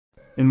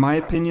In my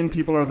opinion,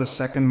 people are the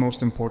second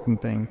most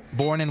important thing.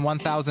 Born in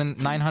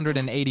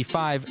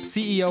 1985,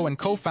 CEO and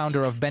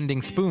co-founder of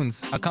Bending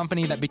Spoons, a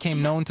company that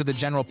became known to the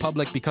general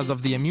public because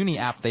of the Immuni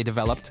app they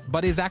developed,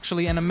 but is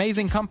actually an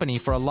amazing company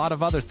for a lot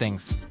of other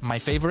things. My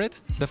favorite?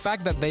 The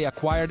fact that they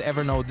acquired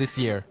Evernote this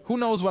year. Who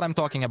knows what I'm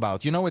talking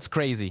about? You know it's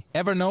crazy.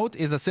 Evernote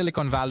is a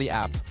Silicon Valley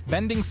app.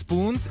 Bending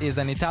Spoons is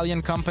an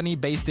Italian company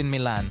based in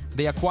Milan.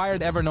 They acquired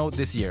Evernote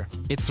this year.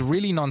 It's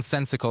really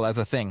nonsensical as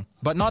a thing.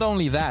 But not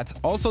only that,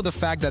 also the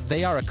fact that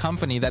they are a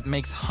company that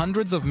makes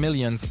hundreds of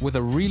millions with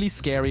a really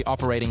scary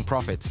operating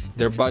profit.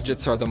 Their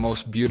budgets are the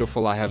most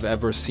beautiful I have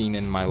ever seen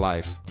in my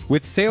life.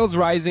 With sales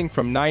rising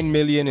from 9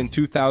 million in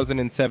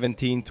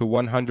 2017 to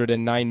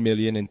 109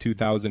 million in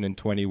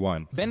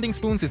 2021. Bending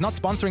Spoons is not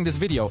sponsoring this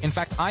video. In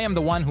fact, I am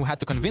the one who had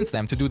to convince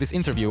them to do this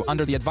interview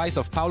under the advice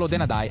of Paolo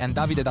Denadai and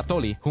Davide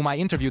Dattoli, whom I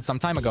interviewed some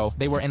time ago.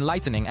 They were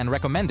enlightening and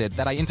recommended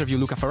that I interview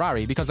Luca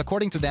Ferrari because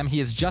according to them, he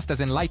is just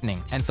as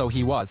enlightening. And so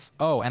he was.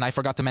 Oh, and I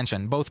forgot to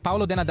mention, both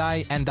Paolo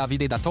Denadai and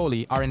Davide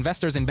Dattoli are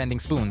investors in Bending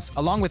Spoons,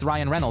 along with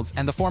Ryan Reynolds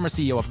and the former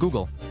CEO of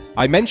Google.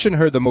 I mentioned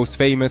her the most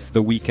famous,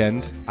 The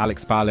Weeknd,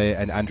 Alex Pale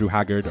and Andrew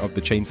Haggard of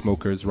the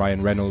Chainsmokers,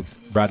 Ryan Reynolds,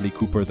 Bradley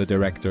Cooper, the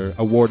director,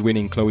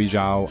 award-winning Chloe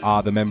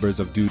Zhao, the members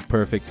of Dude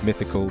Perfect,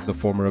 Mythical, the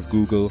former of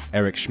Google,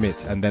 Eric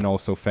Schmidt, and then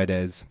also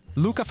Fedez.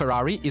 Luca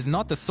Ferrari is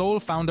not the sole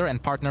founder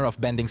and partner of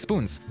Bending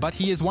Spoons, but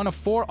he is one of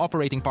 4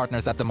 operating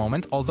partners at the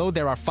moment, although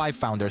there are 5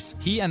 founders.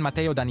 He and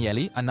Matteo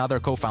Danieli, another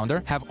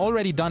co-founder, have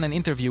already done an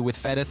interview with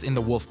Fedez in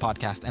the Wolf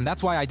podcast, and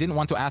that's why I didn't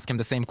want to ask him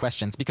the same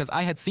questions, because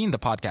I had seen the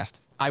podcast.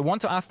 I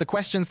want to ask the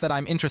questions that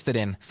I'm interested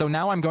in, so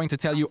now I'm going to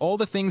tell you all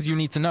the things you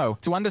need to know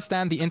to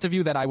understand the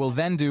interview that I will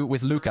then do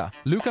with Luca.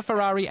 Luca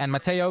Ferrari and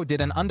Matteo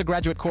did an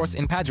undergraduate course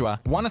in Padua,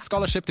 won a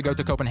scholarship to go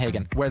to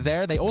Copenhagen, where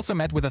there they also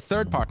met with a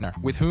third partner,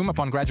 with whom,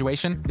 upon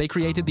graduation, they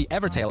created the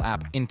Evertail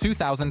app in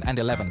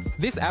 2011.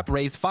 This app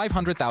raised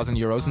 500,000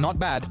 euros, not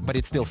bad, but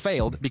it still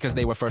failed because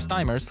they were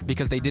first-timers,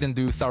 because they didn't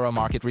do thorough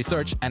market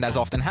research, and as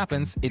often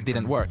happens, it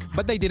didn't work.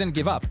 But they didn't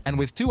give up, and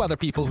with 2 other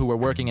people who were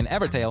working in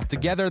Evertail,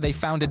 together they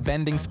founded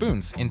Bending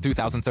Spoons in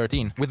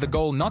 2013, with the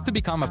goal not to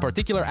become a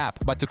particular app,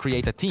 but to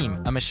create a team,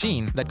 a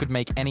machine that could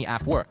make any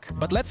app work.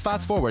 But let's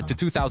fast forward to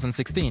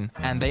 2016,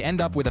 and they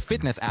end up with a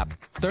fitness app,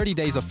 30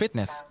 Days of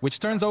Fitness, which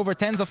turns over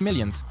tens of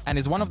millions, and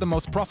is one of the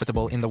most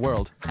profitable in the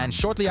world. And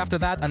shortly after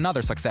that,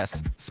 another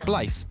success,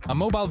 Splice, a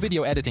mobile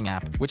video editing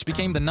app, which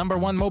became the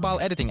 #1 mobile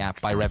editing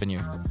app by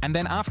revenue. And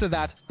then after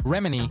that,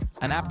 Remini,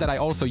 an app that I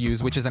also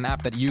use, which is an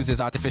app that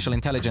uses artificial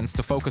intelligence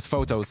to focus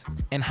photos,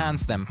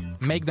 enhance them,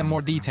 make them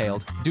more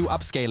detailed, do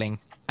upscaling,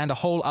 and a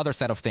whole other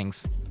set of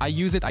things. I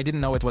use it, I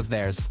didn't know it was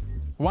theirs.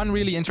 One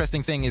really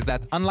interesting thing is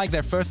that, unlike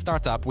their first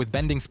startup with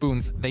Bending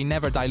Spoons, they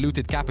never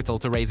diluted capital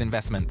to raise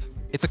investment.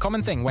 It's a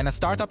common thing. When a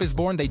startup is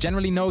born, they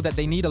generally know that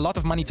they need a lot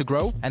of money to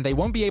grow, and they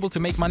won't be able to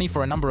make money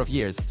for a number of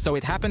years. So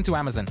it happened to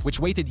Amazon, which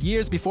waited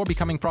years before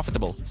becoming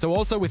profitable. So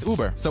also with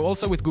Uber, so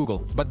also with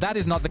Google. But that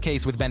is not the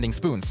case with Bending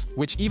Spoons,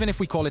 which, even if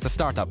we call it a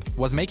startup,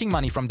 was making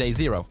money from day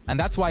zero. And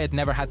that's why it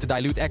never had to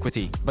dilute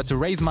equity. But to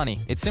raise money,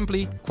 it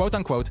simply,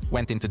 quote-unquote,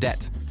 went into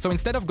debt. So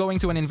instead of going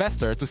to an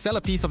investor to sell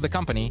a piece of the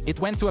company, it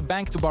went to a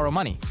bank to borrow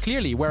money.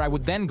 Clearly, where I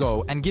would then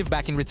go and give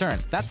back in return.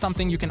 That's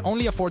something you can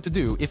only afford to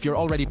do if you're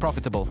already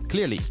profitable.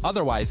 Clearly.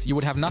 Otherwise, you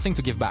would have nothing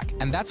to give back.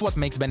 And that's what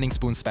makes Bending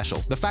Spoons special.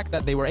 The fact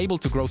that they were able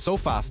to grow so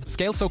fast,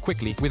 scale so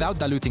quickly, without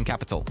diluting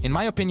capital. In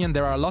my opinion,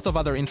 there are a lot of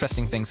other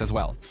interesting things as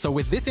well. So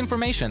with this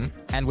information,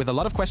 and with a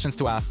lot of questions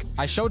to ask,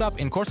 I showed up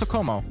in Corso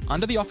Como,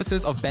 under the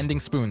offices of Bending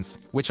Spoons,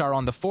 which are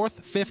on the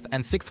 4th, 5th,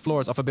 and 6th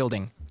floors of a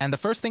building. And the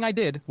first thing I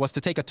did was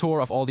to take a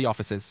tour of all the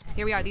offices.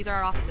 Here we are, these are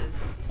our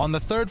offices. On the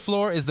 3rd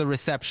floor is the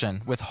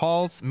reception, with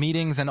halls,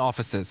 meetings, and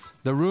offices.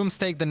 The rooms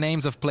take the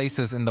names of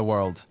places in the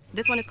world.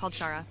 This one is called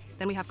Shara.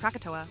 Then we have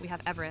Krakatoa, we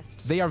have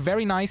Everest. They are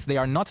very nice, they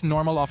are not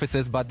normal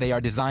offices, but they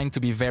are designed to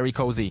be very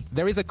cozy.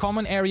 There is a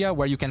common area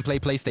where you can play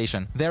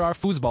PlayStation. There are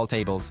foosball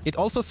tables. It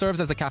also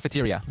serves as a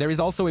cafeteria. There is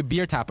also a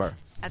beer tapper.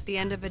 At the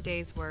end of a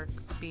day's work,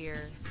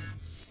 beer.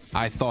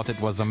 I thought it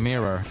was a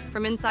mirror.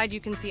 From inside you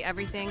can see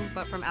everything,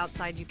 but from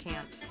outside you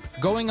can't.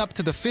 Going up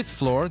to the 5th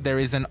floor, there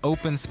is an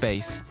open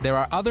space. There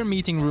are other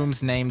meeting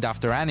rooms named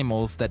after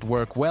animals that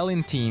work well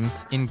in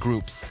teams, in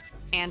groups.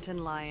 Ant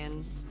and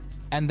lion.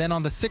 And then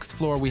on the 6th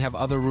floor, we have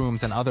other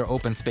rooms and other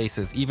open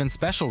spaces, even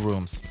special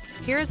rooms.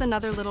 Here is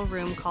another little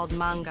room called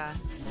Manga.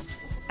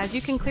 As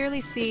you can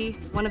clearly see,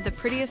 one of the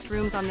prettiest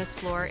rooms on this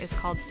floor is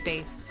called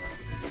Space.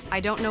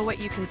 I don't know what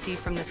you can see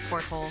from this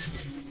porthole.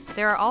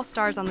 There are all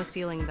stars on the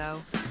ceiling,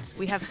 though.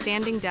 We have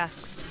standing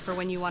desks for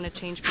when you want to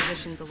change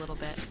positions a little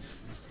bit.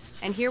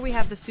 And here we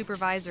have the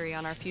supervisory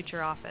on our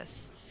future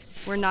office.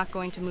 We're not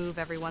going to move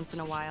every once in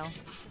a while.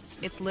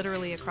 It's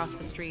literally across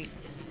the street.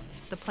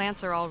 The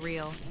plants are all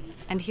real,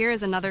 And here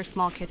is another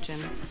small kitchen,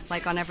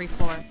 like on every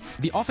floor.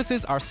 The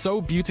offices are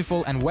so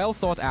beautiful and well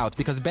thought out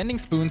because Bending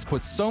Spoons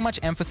puts so much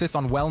emphasis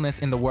on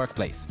wellness in the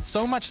workplace.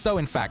 So much so,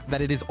 in fact,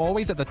 that it is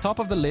always at the top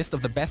of the list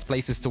of the best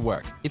places to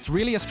work. It's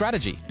really a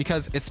strategy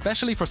because,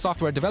 especially for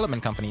software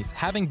development companies,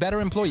 having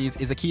better employees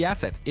is a key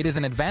asset. It is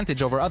an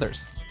advantage over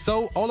others.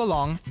 So, all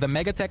along, the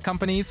megatech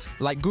companies,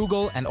 like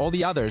Google and all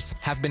the others,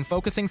 have been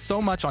focusing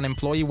so much on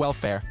employee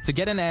welfare to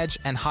get an edge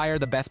and hire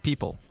the best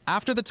people.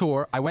 After the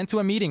tour, I went to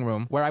a meeting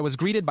room where I was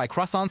greeted by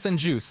croissants and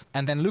juice,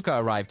 and then Luca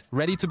arrived,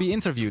 ready to be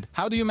interviewed.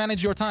 How do you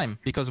manage your time?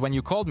 Because when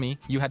you called me,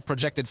 you had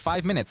projected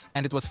 5 minutes,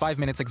 and it was 5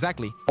 minutes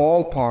exactly.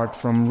 All part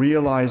from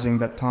realizing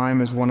that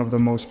time is one of the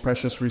most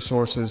precious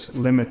resources,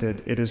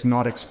 limited, it is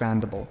not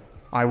expandable.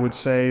 I would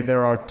say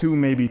there are 2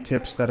 maybe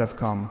tips that have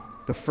come.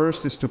 The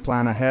first is to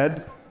plan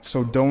ahead,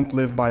 so don't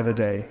live by the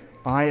day.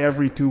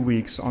 Every 2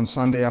 weeks, on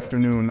Sunday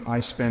afternoon, I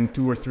spend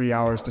 2 or 3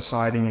 hours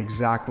deciding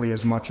exactly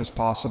as much as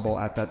possible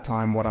at that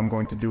time what I'm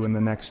going to do in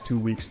the next 2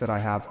 weeks that I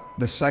have.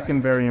 The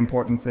second very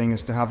important thing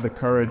is to have the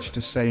courage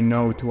to say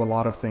no to a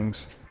lot of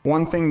things.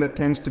 One thing that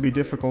tends to be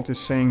difficult is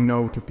saying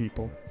no to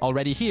people.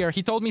 Already here,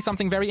 he told me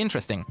something very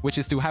interesting, which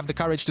is to have the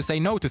courage to say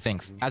no to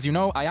things. As you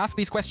know, I ask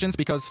these questions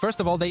because,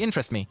 first of all, they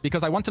interest me,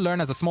 because I want to learn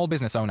as a small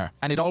business owner.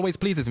 And it always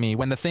pleases me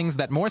when the things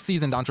that more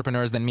seasoned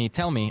entrepreneurs than me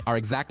tell me are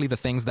exactly the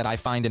things that I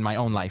find in my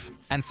own life.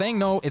 And saying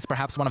no is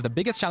perhaps one of the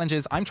biggest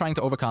challenges I'm trying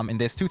to overcome in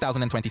this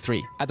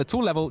 2023. At the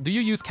tool level, do you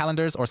use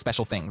calendars or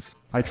special things?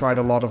 I tried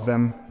a lot of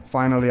them.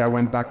 Finally, I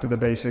went back to the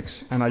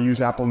basics, and I use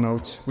Apple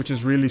Notes, which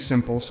is really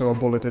simple, so a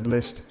bulleted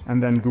list,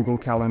 and then Google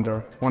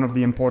Calendar. One of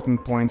the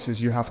important points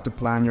is you have to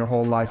plan your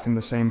whole life in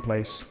the same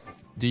place.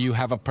 Do you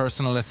have a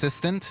personal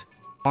assistant?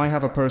 I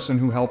have a person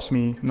who helps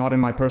me, not in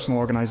my personal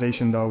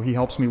organization though. He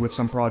helps me with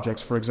some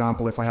projects. For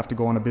example, if I have to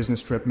go on a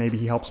business trip, maybe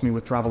he helps me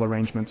with travel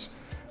arrangements.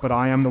 But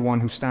I am the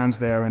one who stands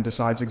there and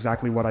decides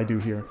exactly what I do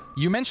here.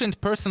 You mentioned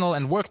personal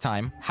and work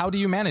time. How do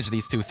you manage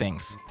these 2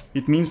 things?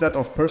 It means that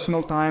of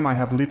personal time, I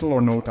have little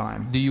or no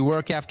time. Do you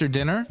work after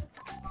dinner?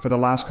 For the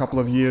last couple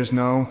of years,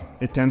 no.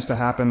 It tends to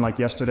happen, like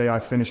yesterday I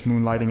finished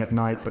moonlighting at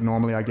night, but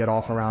normally I get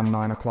off around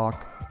 9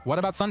 o'clock. What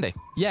about Sunday?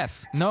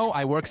 Yes, no,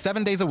 I work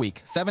 7 days a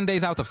week, 7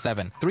 days out of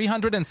 7,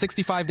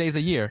 365 days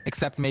a year,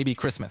 except maybe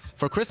Christmas.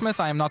 For Christmas,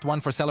 I am not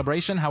one for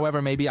celebration,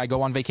 however, maybe I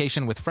go on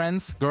vacation with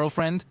friends,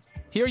 girlfriend.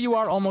 Here you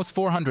are almost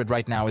 400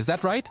 right now, is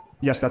that right?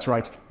 Yes, that's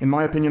right. In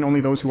my opinion,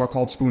 only those who are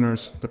called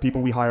spooners, the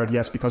people we hired,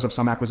 yes, because of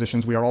some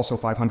acquisitions, we are also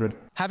 500.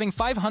 Having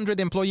 500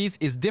 employees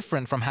is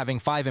different from having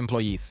 5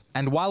 employees.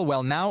 And while,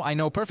 well, now I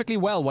know perfectly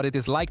well what it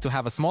is like to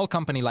have a small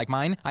company like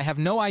mine, I have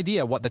no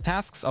idea what the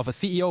tasks of a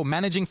CEO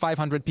managing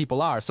 500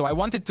 people are, so I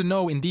wanted to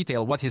know in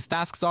detail what his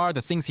tasks are,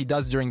 the things he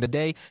does during the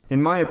day.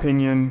 In my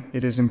opinion,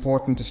 it is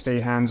important to stay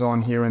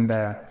hands-on here and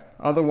there.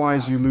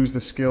 Otherwise, you lose the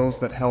skills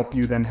that help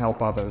you then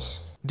help others.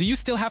 Do you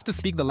still have to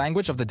speak the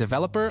language of the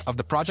developer, of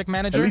the project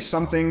manager? At least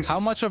some things. How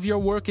much of your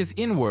work is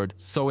inward?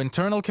 So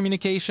internal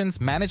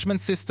communications, management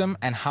system,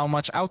 and how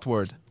much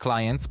outward?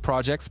 Clients,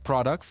 projects,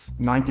 products?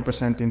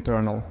 90%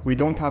 internal. We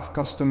don't have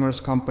customers,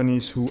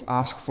 companies who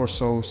ask for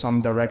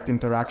some direct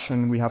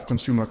interaction. We have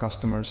consumer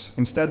customers.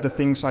 Instead, the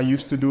things I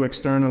used to do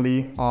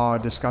externally are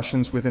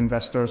discussions with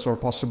investors or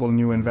possible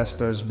new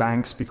investors,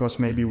 banks, because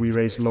maybe we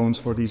raise loans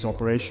for these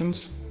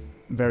operations.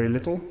 Very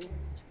little.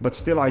 But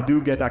still, I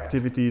do get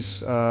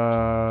activities,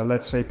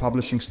 let's say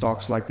publishing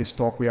stocks like this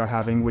talk we are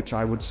having, which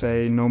I would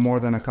say no more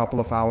than a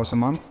couple of hours a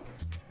month.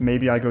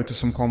 Maybe I go to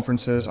some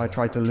conferences, I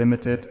try to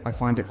limit it, I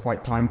find it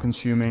quite time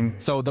consuming.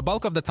 So the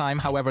bulk of the time,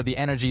 however, the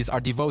energies are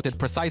devoted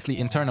precisely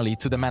internally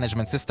to the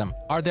management system.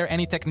 Are there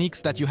any techniques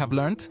that you have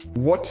learned?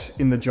 What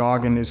in the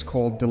jargon is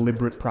called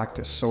deliberate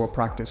practice, so a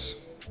practice.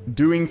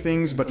 Doing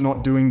things but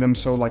not doing them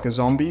so like a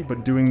zombie,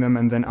 but doing them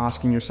and then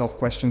asking yourself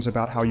questions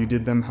about how you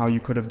did them, how you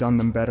could have done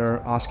them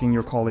better, asking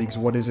your colleagues,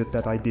 what is it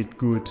that I did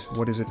good,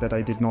 what is it that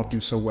I did not do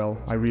so well.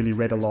 I really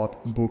read a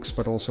lot, books,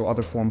 but also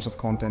other forms of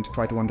content to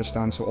try to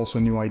understand, so also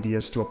new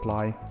ideas to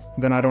apply.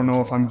 Then I don't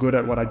know if I'm good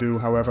at what I do,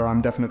 however,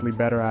 I'm definitely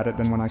better at it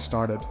than when I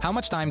started. How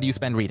much time do you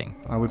spend reading?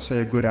 I would say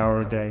a good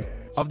hour a day.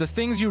 Of the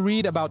things you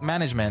read about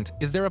management,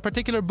 is there a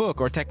particular book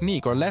or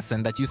technique or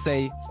lesson that you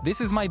say, this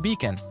is my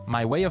beacon,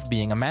 my way of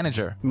being a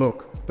manager?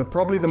 Look,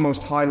 probably the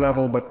most high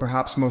level but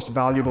perhaps most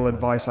valuable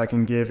advice I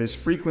can give is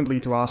frequently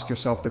to ask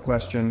yourself the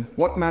question,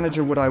 what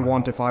manager would I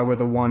want if I were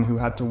the one who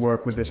had to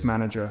work with this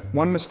manager?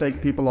 One mistake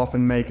people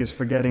often make is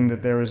forgetting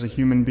that there is a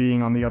human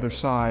being on the other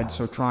side,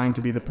 so trying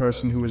to be the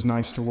person who is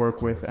nice to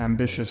work with,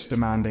 ambitious,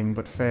 demanding,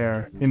 but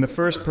fair. In the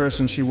first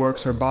person, she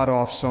works her butt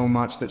off so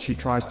much that she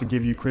tries to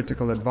give you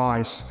critical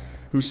advice,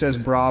 who says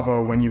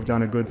bravo when you've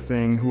done a good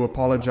thing, who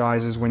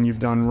apologizes when you've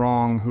done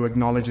wrong, who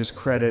acknowledges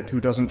credit, who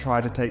doesn't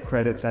try to take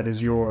credit that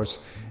is yours.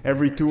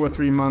 Every 2 or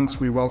 3 months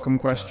we welcome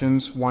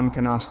questions, one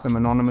can ask them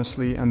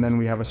anonymously, and then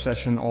we have a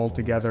session all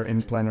together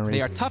in plenary.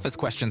 They are toughest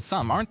questions,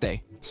 some, aren't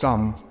they?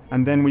 Some.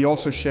 And then we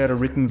also shared a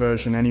written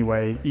version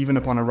anyway, even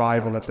upon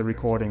arrival at the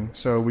recording.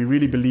 So we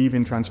really believe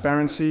in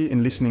transparency,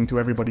 in listening to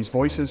everybody's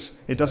voices.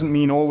 It doesn't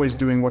mean always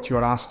doing what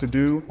you're asked to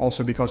do,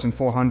 also because in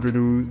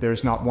 400U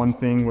there's not one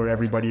thing where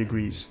everybody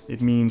agrees.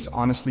 It means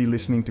honestly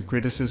listening to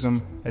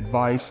criticism,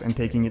 advice, and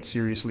taking it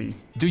seriously.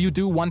 Do you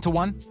do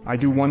one-to-one? I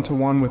do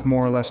one-to-one with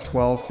more or less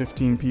 12,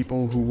 15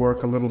 people who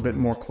work a little bit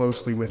more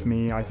closely with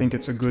me. I think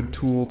it's a good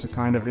tool to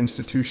kind of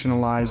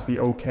institutionalize the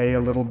okay a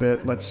little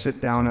bit. Let's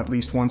sit down at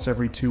least once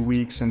every 2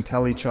 weeks and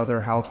tell each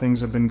other how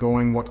things have been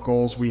going, what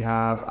goals we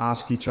have,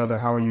 ask each other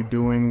how are you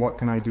doing, what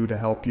can I do to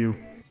help you.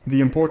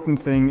 The important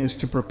thing is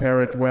to prepare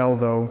it well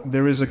though.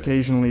 There is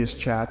occasionally a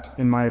chat.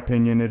 In my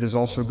opinion, it is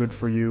also good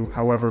for you,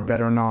 however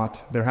better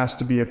not. There has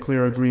to be a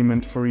clear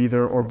agreement for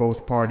either or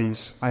both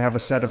parties. I have a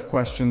set of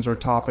questions or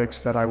topics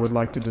that I would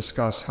like to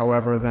discuss,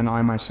 however then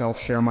I myself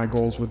share my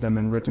goals with them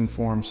in written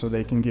form so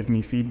they can give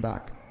me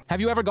feedback. Have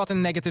you ever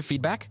gotten negative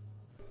feedback?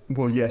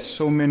 Well yes,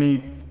 so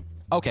many.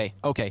 Okay.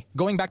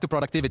 Going back to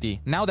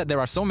productivity, now that there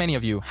are so many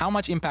of you, how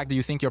much impact do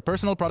you think your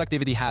personal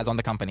productivity has on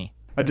the company?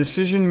 A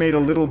decision made a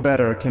little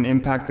better can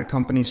impact the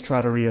company's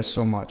trattoria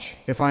so much.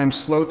 If I am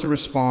slow to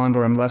respond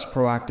or am less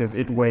proactive,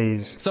 it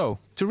weighs. So,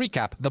 to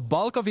recap, the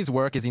bulk of his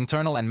work is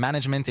internal and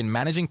management in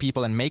managing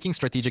people and making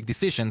strategic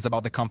decisions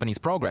about the company's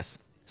progress.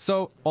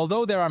 So,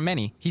 although there are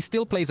many, he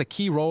still plays a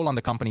key role on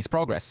the company's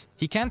progress.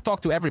 He can't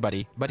talk to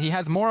everybody, but he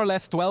has more or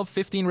less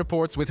 12-15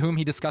 reports with whom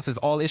he discusses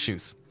all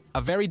issues. A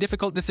very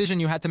difficult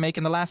decision you had to make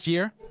in the last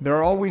year? There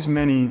are always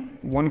many.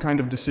 One kind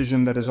of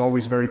decision that is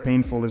always very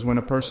painful is when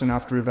a person,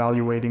 after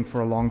evaluating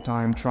for a long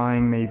time,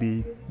 trying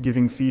maybe,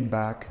 giving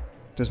feedback,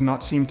 does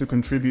not seem to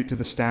contribute to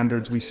the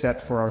standards we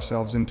set for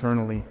ourselves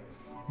internally.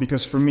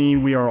 Because for me,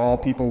 we are all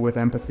people with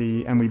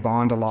empathy and we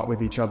bond a lot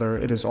with each other.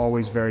 It is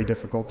always very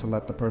difficult to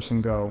let the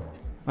person go.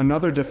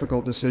 Another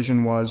difficult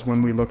decision was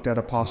when we looked at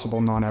a possible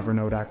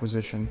non-Evernote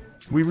acquisition.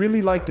 We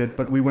really liked it,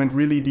 but we went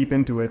really deep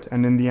into it,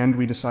 and in the end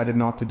we decided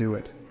not to do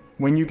it.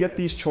 When you get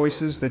these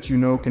choices that you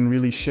know can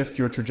really shift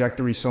your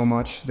trajectory so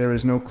much, there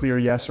is no clear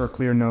yes or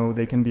clear no,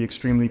 they can be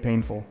extremely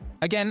painful.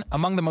 Again,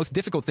 among the most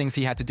difficult things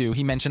he had to do,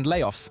 he mentioned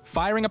layoffs.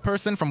 Firing a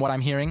person, from what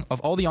I'm hearing, of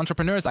all the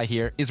entrepreneurs I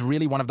hear, is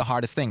really one of the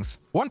hardest things.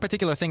 One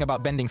particular thing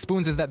about Bending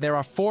Spoons is that there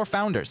are 4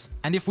 founders.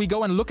 And if we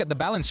go and look at the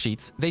balance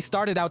sheets, they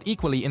started out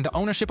equally in the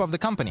ownership of the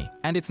company.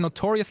 And it's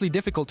notoriously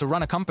difficult to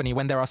run a company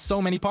when there are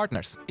so many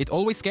partners. It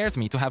always scares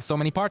me to have so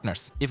many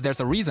partners. If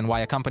there's a reason why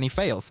a company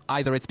fails,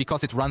 either it's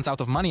because it runs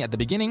out of money at the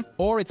beginning,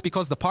 or it's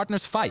because the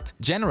partners fight.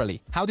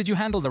 Generally, how did you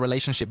handle the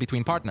relationship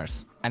between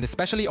partners? And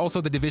especially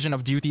also the division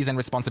of duties and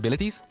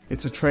responsibilities?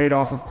 It's a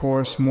trade-off, of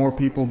course. More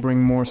people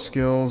bring more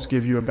skills,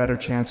 give you a better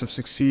chance of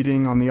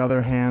succeeding. On the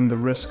other hand, the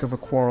risk of a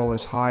quarrel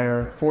is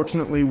higher.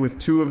 Fortunately, with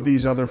 2 of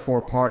these other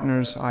 4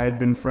 partners, I had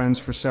been friends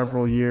for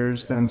several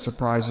years, then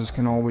surprises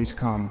can always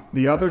come.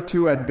 The other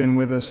 2 had been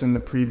with us in the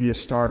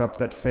previous startup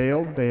that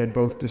failed. They had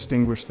both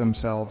distinguished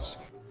themselves.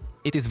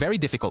 It is very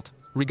difficult.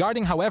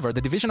 Regarding, however,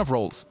 the division of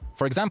roles.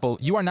 For example,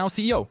 you are now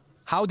CEO.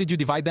 How did you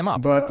divide them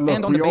up? But look,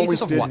 and on we the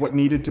always basis of did what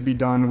needed to be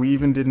done. We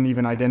didn't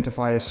even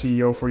identify a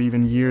CEO for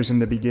even years in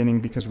the beginning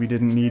because we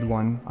didn't need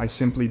one. I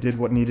simply did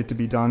what needed to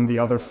be done. The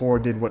other 4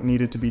 did what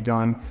needed to be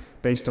done,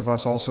 based of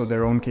us also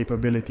their own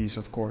capabilities,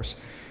 of course.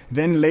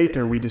 Then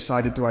later we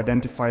decided to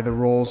identify the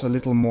roles a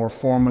little more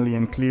formally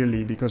and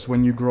clearly, because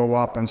when you grow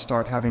up and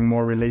start having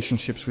more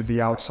relationships with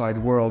the outside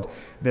world,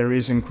 there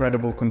is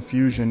incredible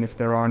confusion if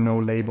there are no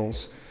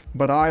labels.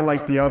 But I,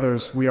 like the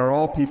others, we are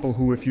all people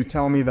who, if you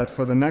tell me that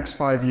for the next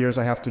 5 years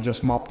I have to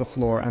just mop the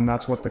floor and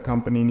that's what the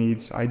company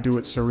needs, I do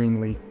it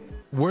serenely.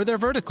 Were there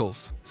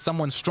verticals?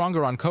 Someone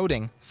stronger on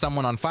coding,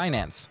 someone on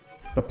finance?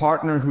 The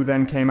partner who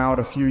then came out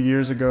a few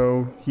years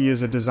ago, he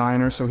is a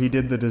designer, so he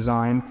did the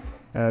design.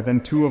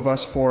 Then 2 of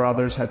us, 4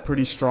 others, had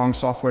pretty strong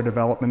software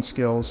development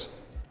skills.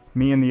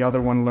 Me and the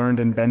other one learned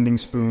in Bending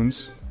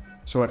Spoons.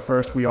 So at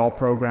first we all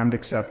programmed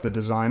except the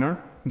designer.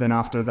 Then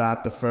after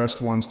that, the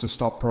first ones to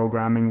stop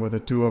programming were the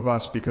 2 of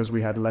us because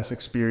we had less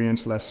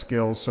experience, less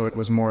skills, so it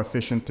was more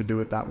efficient to do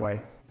it that way.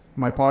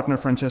 My partner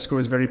Francesco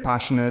is very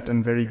passionate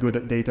and very good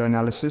at data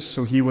analysis,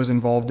 so he was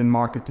involved in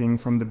marketing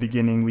from the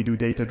beginning. We do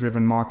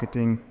data-driven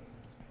marketing.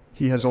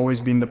 He has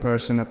always been the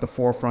person at the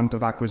forefront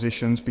of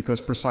acquisitions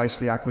because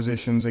precisely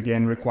acquisitions,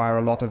 again, require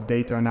a lot of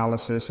data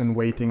analysis and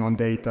waiting on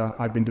data.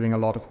 I've been doing a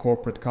lot of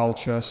corporate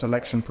culture,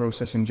 selection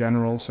process in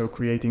general, so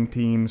creating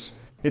teams.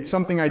 It's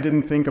something I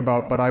didn't think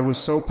about, but I was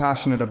so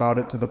passionate about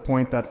it to the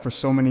point that for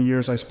so many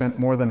years I spent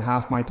more than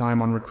half my time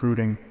on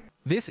recruiting.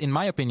 This, in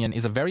my opinion,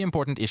 is a very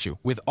important issue.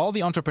 With all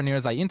the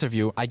entrepreneurs I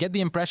interview, I get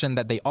the impression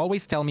that they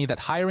always tell me that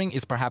hiring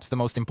is perhaps the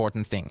most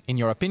important thing. In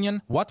your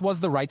opinion, what was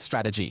the right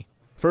strategy?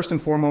 First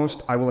and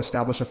foremost, I will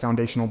establish a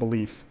foundational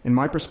belief. In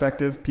my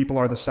perspective, people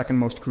are the second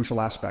most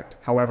crucial aspect.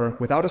 However,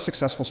 without a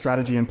successful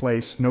strategy in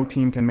place, no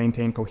team can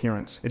maintain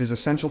coherence. It is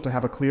essential to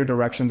have a clear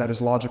direction that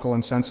is logical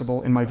and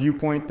sensible. In my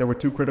viewpoint, there were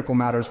two critical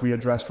matters we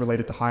addressed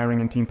related to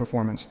hiring and team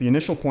performance. The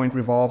initial point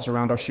revolves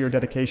around our sheer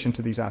dedication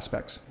to these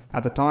aspects.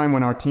 At the time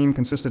when our team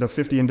consisted of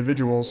 50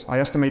 individuals, I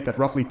estimate that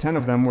roughly 10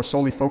 of them were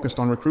solely focused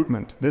on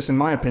recruitment. This, in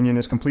my opinion,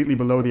 is completely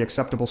below the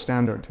acceptable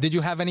standard. Did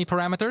you have any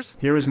parameters?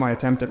 Here is my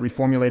attempt at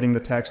reformulating the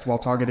text while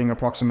targeting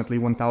approximately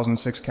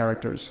 1006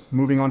 characters.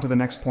 Moving on to the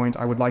next point,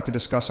 I would like to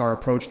discuss our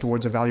approach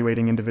towards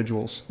evaluating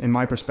individuals. In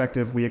my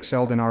perspective, we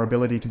excelled in our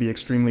ability to be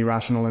extremely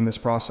rational in this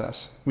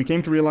process. We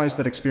came to realize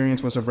that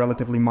experience was of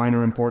relatively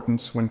minor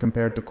importance when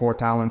compared to core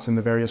talents in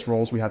the various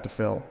roles we had to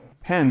fill.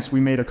 Hence, we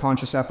made a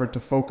conscious effort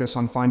to focus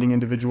on finding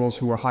individuals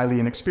who were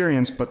highly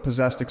inexperienced but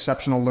possessed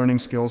exceptional learning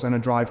skills and a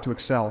drive to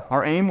excel.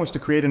 Our aim was to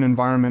create an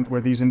environment where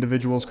these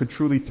individuals could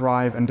truly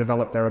thrive and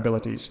develop their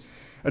abilities.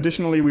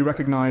 Additionally, we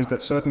recognized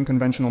that certain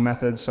conventional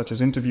methods, such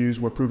as interviews,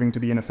 were proving to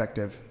be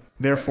ineffective.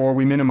 Therefore,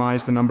 we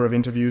minimized the number of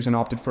interviews and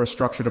opted for a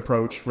structured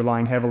approach,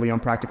 relying heavily on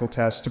practical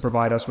tests to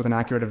provide us with an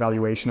accurate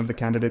evaluation of the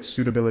candidate's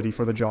suitability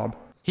for the job.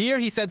 Here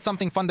he said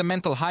something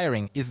fundamental.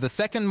 Hiring is the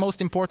second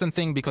most important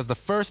thing because the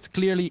first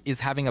clearly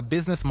is having a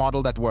business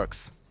model that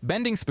works.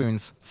 Bending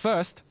Spoons,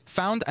 first,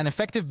 found an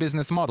effective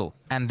business model,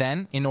 and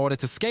then, in order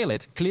to scale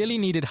it, clearly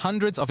needed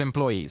hundreds of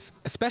employees.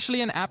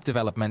 Especially in app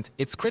development,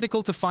 it's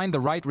critical to find the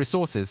right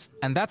resources,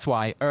 and that's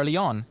why, early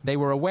on, they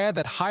were aware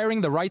that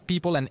hiring the right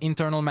people and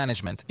internal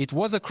management, it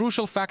was a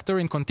crucial factor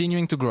in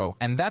continuing to grow,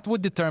 and that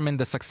would determine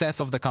the success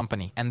of the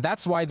company. And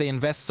that's why they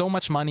invest so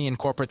much money in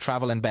corporate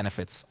travel and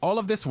benefits. All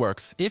of this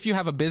works if you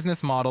have a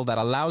business model that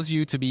allows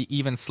you to be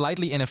even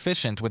slightly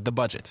inefficient with the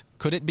budget.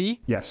 Could it be?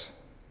 Yes.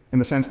 In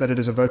the sense that it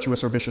is a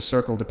virtuous or vicious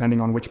circle depending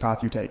on which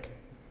path you take.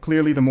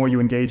 Clearly, the more you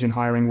engage in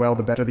hiring well,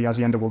 the better the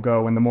hacienda will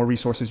go and the more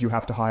resources you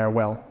have to hire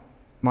well.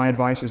 My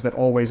advice is that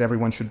always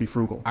everyone should be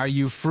frugal. Are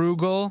you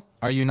frugal?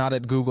 Are you not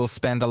at Google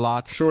spend a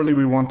lot? Surely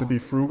we want to be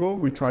frugal.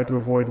 We try to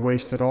avoid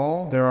waste at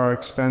all. There are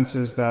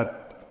expenses that,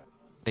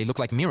 They look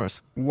like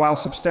mirrors. while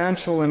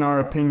substantial in our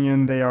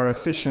opinion, they are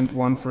efficient.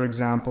 One, for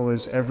example,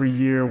 is every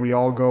year we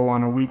all go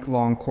on a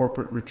week-long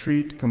corporate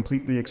retreat,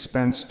 completely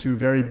expensed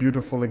to very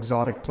beautiful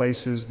exotic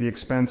places. The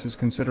expense is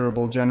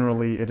considerable.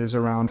 Generally, it is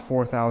around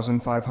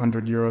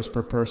 4,500 euros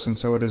per person,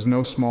 so it is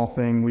no small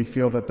thing. We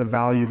feel that the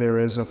value there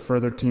is of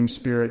further team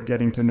spirit,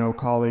 getting to know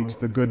colleagues,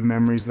 the good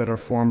memories that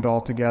are formed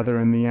all together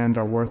in the end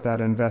are worth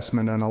that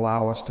investment and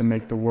allow us to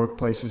make the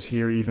workplaces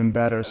here even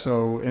better.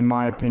 So, in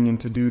my opinion,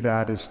 to do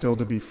that is still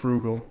to be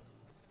frugal.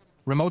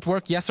 Remote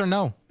work, yes or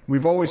no?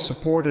 We've always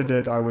supported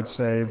it, I would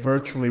say,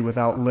 virtually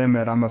without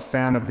limit. I'm a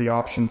fan of the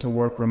option to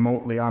work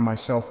remotely. I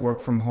myself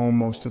work from home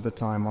most of the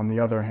time. On the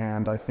other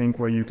hand, I think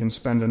where you can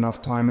spend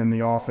enough time in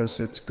the office,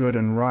 it's good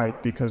and right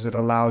because it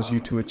allows you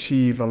to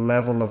achieve a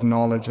level of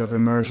knowledge of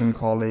immersion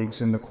colleagues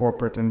in the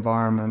corporate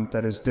environment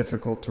that is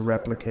difficult to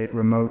replicate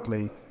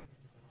remotely.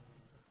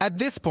 At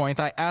this point,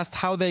 I asked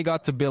how they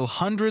got to bill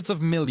hundreds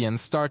of millions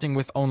starting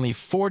with only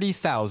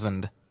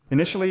 40,000.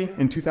 Initially,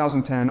 in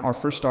 2010, our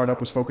first startup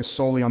was focused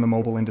solely on the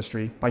mobile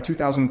industry. By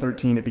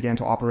 2013, it began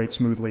to operate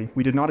smoothly.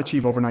 We did not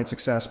achieve overnight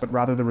success, but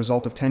rather the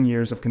result of 10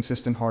 years of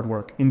consistent hard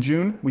work. In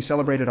June, we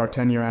celebrated our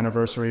 10-year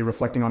anniversary,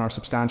 reflecting on our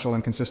substantial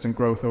and consistent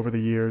growth over the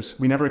years.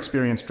 We never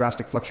experienced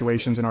drastic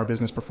fluctuations in our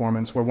business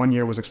performance, where one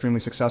year was extremely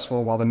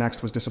successful while the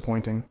next was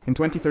disappointing. In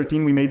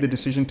 2013, we made the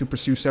decision to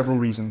pursue several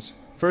reasons.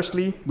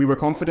 Firstly, we were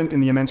confident in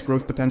the immense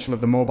growth potential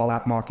of the mobile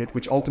app market,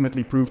 which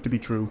ultimately proved to be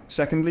true.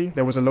 Secondly,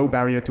 there was a low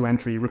barrier to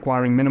entry,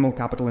 requiring minimal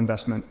capital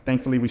investment.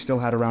 Thankfully, we still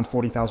had around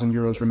 40,000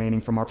 euros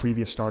remaining from our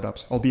previous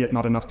startups, albeit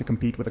not enough to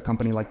compete with a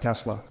company like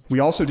Tesla. We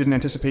also didn't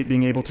anticipate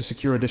being able to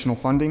secure additional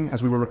funding,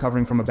 as we were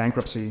recovering from a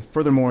bankruptcy.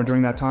 Furthermore,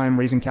 during that time,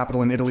 raising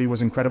capital in Italy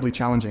was incredibly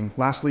challenging.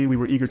 Lastly, we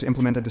were eager to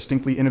implement a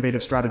distinctly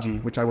innovative strategy,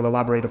 which I will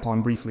elaborate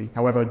upon briefly.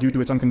 However, due to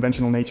its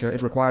unconventional nature,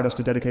 it required us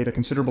to dedicate a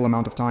considerable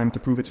amount of time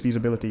to prove its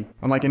feasibility.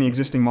 Unlike any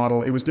existing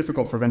model, it was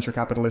difficult for venture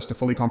capitalists to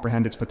fully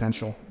comprehend its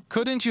potential.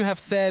 Couldn't you have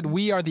said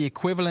we are the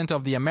equivalent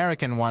of the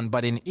American one,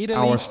 but in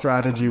Italy... Our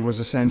strategy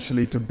was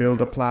essentially to build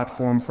a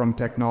platform from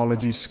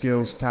technology,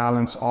 skills,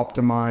 talents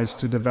optimized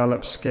to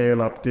develop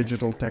scale-up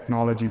digital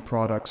technology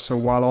products. So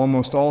while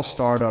almost all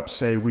startups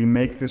say we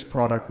make this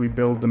product, we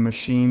build the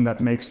machine that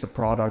makes the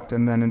product,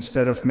 and then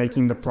instead of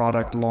making the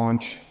product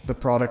launch the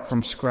product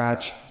from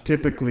scratch,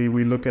 typically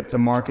we look at the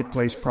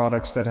marketplace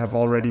products that have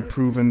already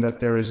proven that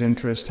there is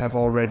interest, have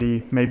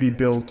already maybe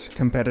built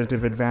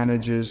competitive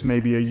advantages,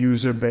 maybe a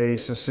user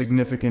base, a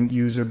significant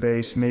user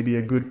base, maybe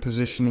a good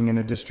positioning in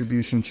a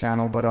distribution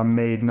channel, but are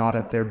made not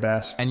at their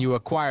best. And you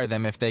acquire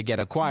them if they get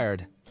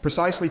acquired.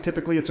 Precisely,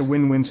 typically it's a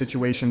win-win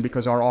situation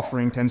because our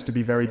offering tends to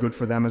be very good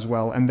for them as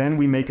well, and then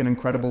we make an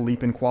incredible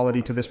leap in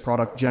quality to this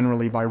product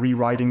generally by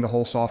rewriting the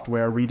whole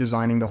software,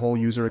 redesigning the whole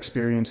user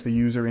experience, the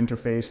user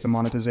interface, the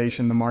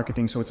monetization, the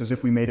marketing, so it's as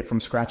if we made it from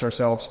scratch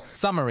ourselves.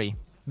 Summary.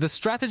 The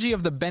strategy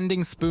of the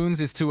bending spoons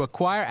is to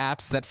acquire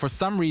apps that for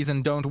some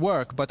reason don't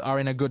work but are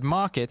in a good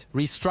market,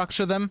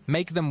 restructure them,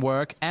 make them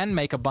work, and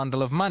make a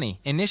bundle of money.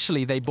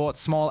 Initially, they bought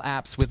small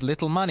apps with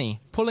little money,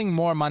 pulling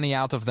more money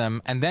out of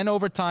them, and then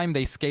over time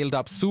they scaled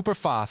up super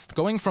fast,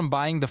 going from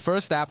buying the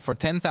first app for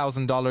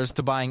 $10,000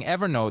 to buying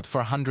Evernote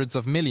for hundreds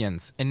of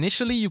millions.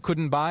 Initially, you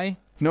couldn't buy?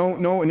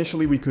 No,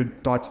 initially we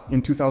could, but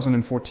in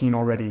 2014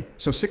 already.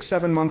 So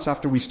 6-7 months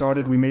after we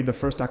started, we made the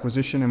first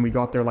acquisition and we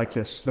got there like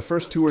this. The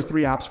first 2 or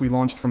 3 apps we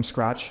launched from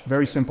scratch,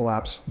 very simple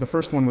apps. The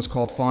first one was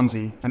called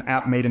Fonzie, an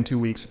app made in 2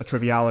 weeks, a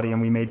triviality,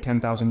 and we made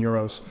 10,000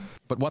 euros.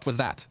 But what was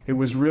that? It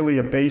was really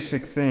a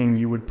basic thing.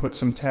 You would put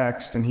some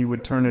text and he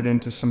would turn it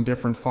into some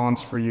different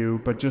fonts for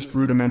you, but just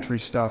rudimentary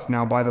stuff.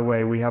 Now, by the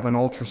way, we have an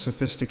ultra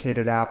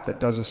sophisticated app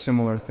that does a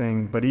similar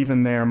thing, but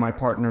even there, my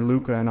partner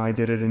Luca and I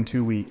did it in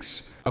 2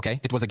 weeks.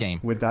 Okay, it was a game.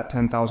 With that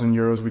 10,000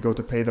 euros, we go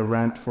to pay the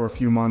rent for a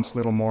few months,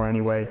 little more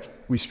anyway.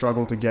 We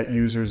struggle to get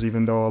users,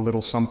 even though a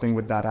little something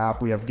with that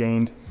app we have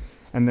gained.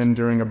 And then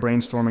during a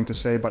brainstorming to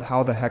say, but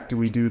how the heck do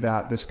we do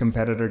that? This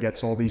competitor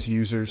gets all these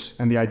users.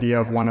 And the idea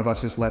of one of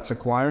us is let's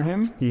acquire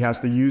him. He has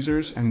the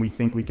users and we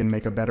think we can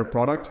make a better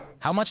product.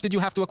 How much did you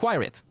have to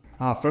acquire it?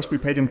 First we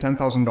paid him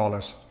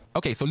 $10,000.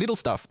 Okay, so little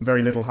stuff.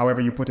 Very little.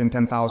 However, you put in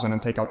 10,000 and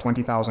take out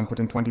 20,000, put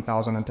in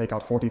 20,000 and take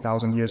out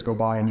 40,000, years go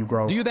by and you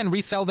grow. Do you then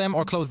resell them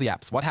or close the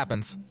apps? What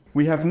happens?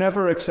 We have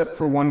never, except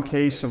for one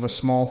case of a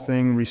small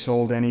thing,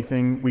 resold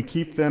anything. We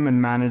keep them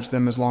and manage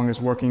them as long as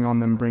working on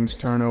them brings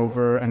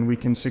turnover and we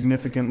can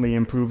significantly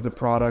improve the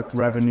product,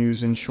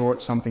 revenues, in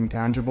short, something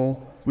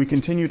tangible. We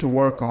continue to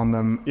work on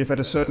them. If at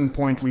a certain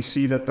point we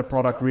see that the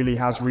product really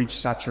has reached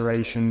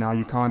saturation, now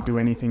you can't do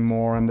anything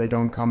more and they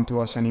don't come to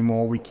us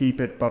anymore, we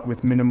keep it but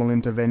with minimal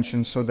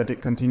intervention so that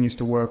it continues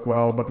to work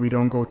well, but we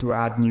don't go to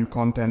add new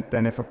content.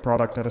 Then if a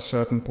product at a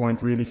certain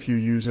point really few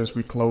users,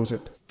 we close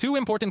it. 2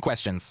 important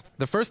questions.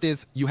 The first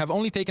is, you have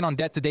only taken on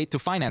debt to date to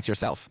finance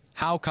yourself.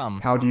 How come?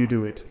 How do you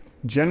do it?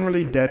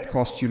 Generally, debt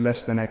costs you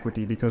less than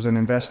equity because an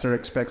investor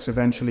expects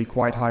eventually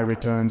quite high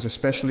returns,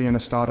 especially in a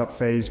startup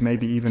phase,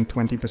 maybe even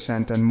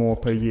 20% and more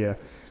per year.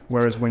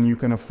 Whereas when you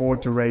can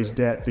afford to raise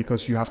debt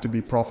because you have to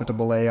be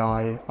profitable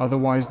AI,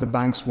 otherwise the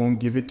banks won't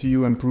give it to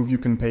you and prove you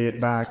can pay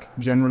it back.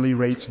 Generally,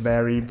 rates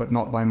vary, but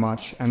not by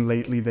much, and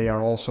lately they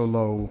are also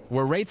low.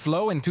 Were rates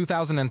low in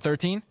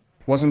 2013?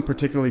 Wasn't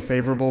particularly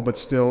favorable, but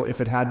still,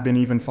 if it had been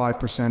even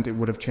 5%, it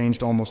would have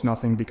changed almost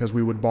nothing because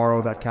we would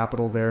borrow that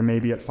capital there,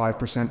 maybe at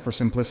 5% for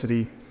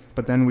simplicity,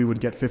 but then we would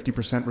get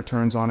 50%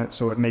 returns on it,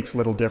 so it makes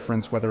little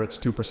difference whether it's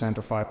 2%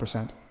 or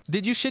 5%.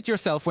 Did you shit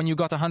yourself when you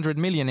got 100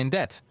 million in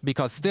debt?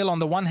 Because still on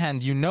the one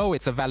hand, you know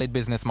it's a valid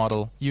business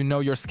model, you know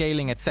you're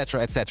scaling,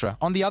 etc., etc.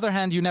 On the other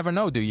hand, you never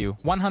know, do you?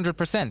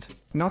 100%.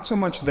 Not so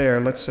much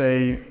there. Let's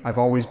say I've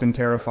always been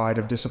terrified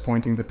of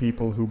disappointing the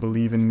people who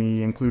believe in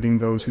me, including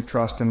those who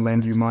trust and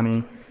lend you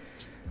money.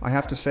 I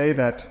have to say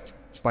that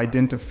by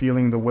dint of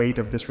feeling the weight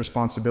of this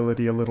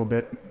responsibility a little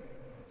bit,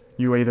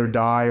 you either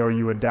die or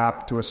you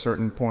adapt to a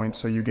certain point,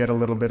 so you get a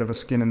little bit of a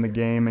skin in the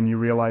game and you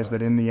realize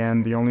that in the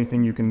end the only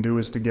thing you can do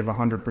is to give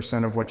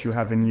 100% of what you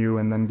have in you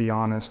and then be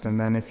honest, and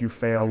then if you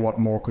fail, what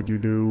more could you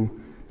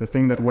do? The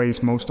thing that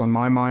weighs most on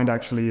my mind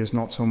actually is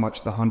not so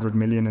much the 100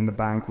 million in the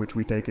bank, which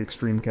we take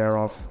extreme care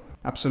of.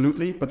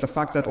 Absolutely, but the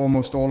fact that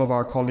almost all of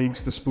our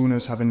colleagues, the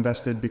spooners, have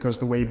invested, because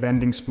the way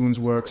bending spoons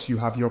works, you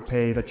have your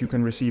pay that you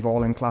can receive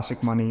all in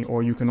classic money,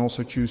 or you can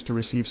also choose to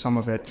receive some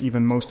of it,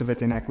 even most of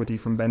it in equity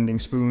from bending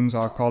spoons.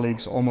 Our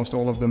colleagues, almost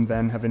all of them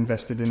then, have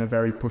invested in a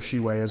very pushy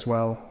way as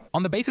well.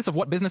 On the basis of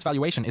what business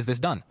valuation is this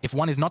done? If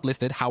one is not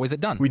listed, how is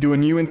it done? We do a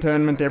new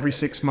internment every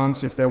 6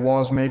 months. If there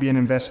was maybe an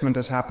investment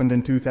has happened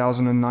in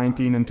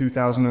 2019 and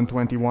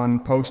 2021,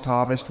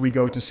 post-harvest we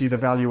go to see the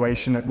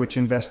valuation at which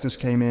investors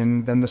came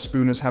in. Then the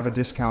spooners have a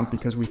discount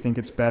because we think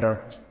it's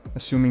better,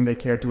 assuming they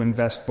care to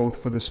invest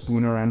both for the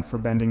spooner and for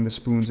bending the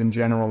spoons in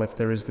general if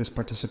there is this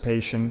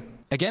participation.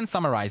 Again,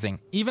 summarizing,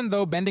 even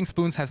though Bending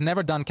Spoons has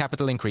never done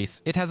capital increase,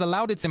 it has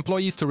allowed its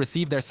employees to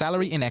receive their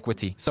salary in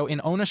equity, so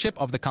in ownership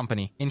of the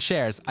company, in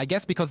shares, I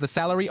guess because the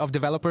salary of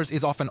developers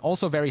is often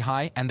also very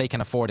high and they can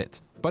afford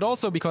it. But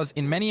also because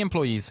in many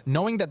employees,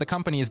 knowing that the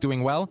company is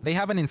doing well, they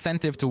have an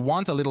incentive to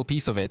want a little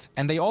piece of it,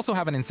 and they also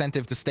have an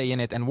incentive to stay in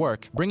it and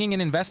work. Bringing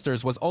in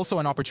investors was also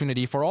an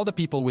opportunity for all the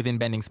people within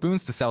Bending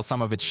Spoons to sell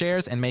some of its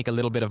shares and make a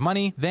little bit of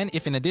money. Then,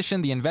 if in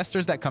addition the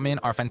investors that come in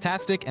are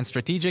fantastic and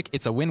strategic,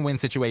 it's a win-win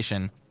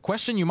situation.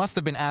 Question you must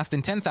have been asked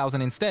in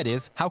 10,000 instead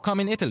is, how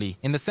come in Italy?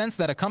 In the sense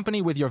that a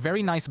company with your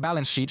very nice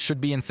balance sheet should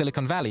be in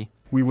Silicon Valley.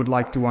 We would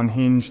like to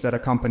unhinge that a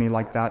company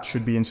like that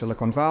should be in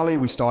Silicon Valley.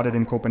 We started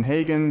in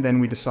Copenhagen, then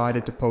we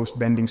decided to post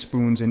Bending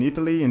Spoons in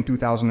Italy in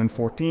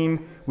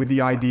 2014 with the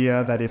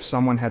idea that if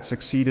someone had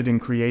succeeded in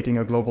creating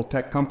a global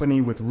tech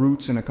company with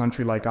roots in a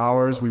country like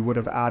ours, we would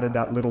have added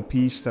that little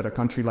piece that a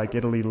country like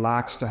Italy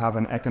lacks to have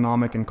an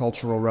economic and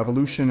cultural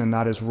revolution, and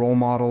that is role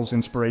models,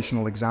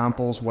 inspirational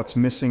examples. What's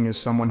missing is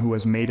someone who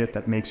has made it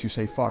that makes you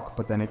say fuck,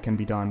 but then it can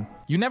be done.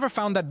 You never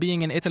found that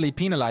being in Italy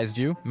penalized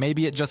you.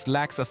 Maybe it just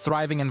lacks a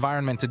thriving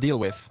environment to deal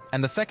with.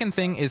 And the second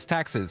thing is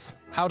taxes.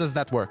 How does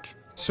that work?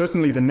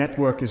 Certainly the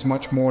network is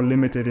much more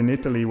limited in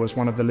Italy. Was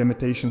one of the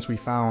limitations we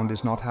found,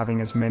 is not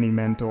having as many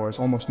mentors,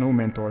 almost no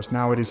mentors.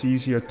 Now it is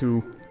easier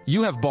to...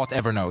 You have bought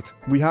Evernote.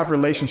 We have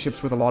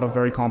relationships with a lot of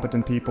very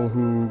competent people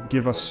who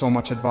give us so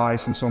much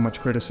advice and so much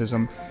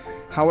criticism.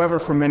 However,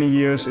 for many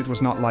years it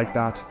was not like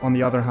that. On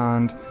the other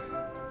hand,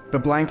 the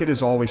blanket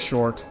is always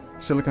short.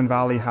 Silicon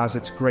Valley has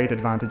its great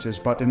advantages,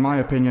 but in my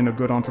opinion, a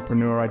good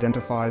entrepreneur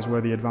identifies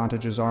where the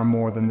advantages are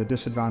more than the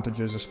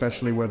disadvantages,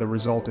 especially where the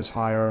result is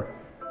higher.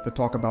 The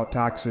talk about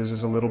taxes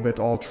is a little bit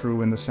all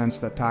true in the sense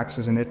that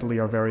taxes in Italy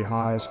are very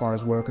high as far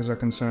as workers are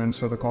concerned,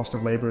 so the cost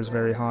of labor is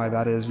very high.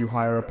 That is, you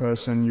hire a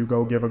person, you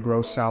go give a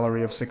gross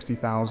salary of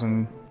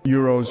 60,000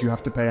 euros, you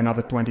have to pay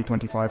another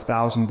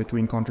 25,000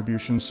 between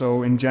contributions.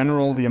 So in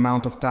general, the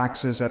amount of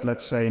taxes at,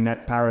 let's say,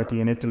 net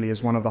parity in Italy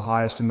is one of the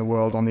highest in the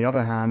world. On the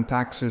other hand,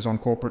 taxes on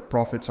corporate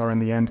profits are in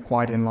the end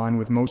quite in line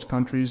with most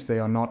countries. They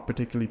are not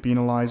particularly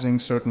penalizing.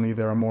 Certainly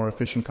there are more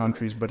efficient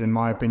countries, but in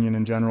my opinion,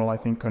 in general, I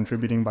think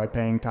contributing by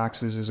paying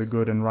taxes is a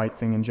good and right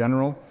thing in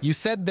general. You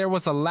said there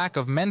was a lack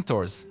of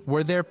mentors.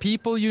 Were there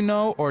people you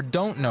know or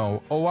don't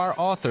know, or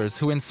authors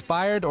who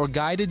inspired or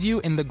guided you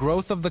in the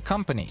growth of the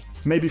company?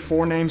 Maybe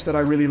 4 names that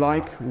I really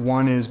like.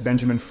 One is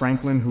Benjamin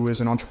Franklin, who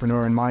is an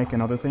entrepreneur in Mike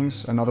and other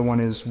things. Another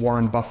one is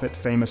Warren Buffett,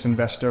 famous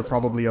investor,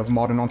 probably of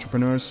modern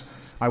entrepreneurs.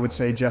 I would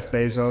say Jeff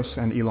Bezos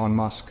and Elon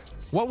Musk.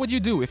 What would you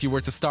do if you were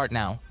to start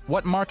now?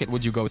 What market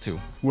would you go to?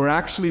 We're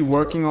actually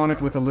working on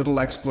it with a little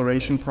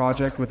exploration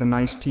project with a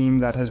nice team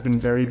that has been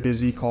very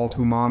busy called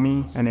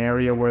Umami. An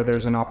area where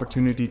there's an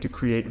opportunity to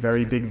create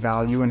very big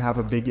value and have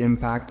a big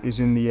impact is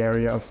in the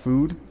area of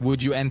food.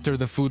 Would you enter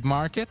the food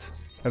market?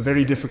 A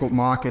very difficult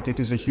market. It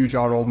is a huge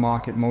old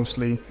market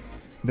mostly.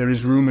 There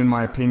is room, in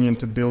my opinion,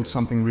 to build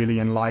something really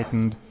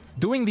enlightened.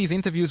 Doing these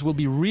interviews will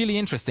be really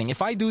interesting.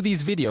 If I do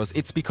these videos,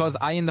 it's because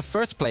in the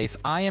first place,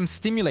 I am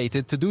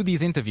stimulated to do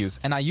these interviews,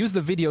 and I use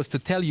the videos to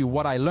tell you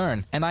what I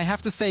learn. And I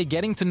have to say,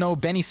 getting to know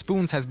Benny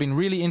Spoons has been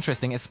really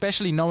interesting,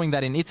 especially knowing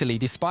that in Italy,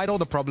 despite all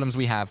the problems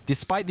we have,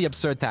 despite the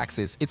absurd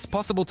taxes, it's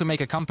possible to make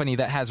a company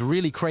that has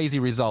really crazy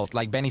result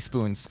like Benny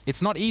Spoons.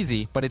 It's not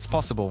easy, but it's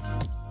possible.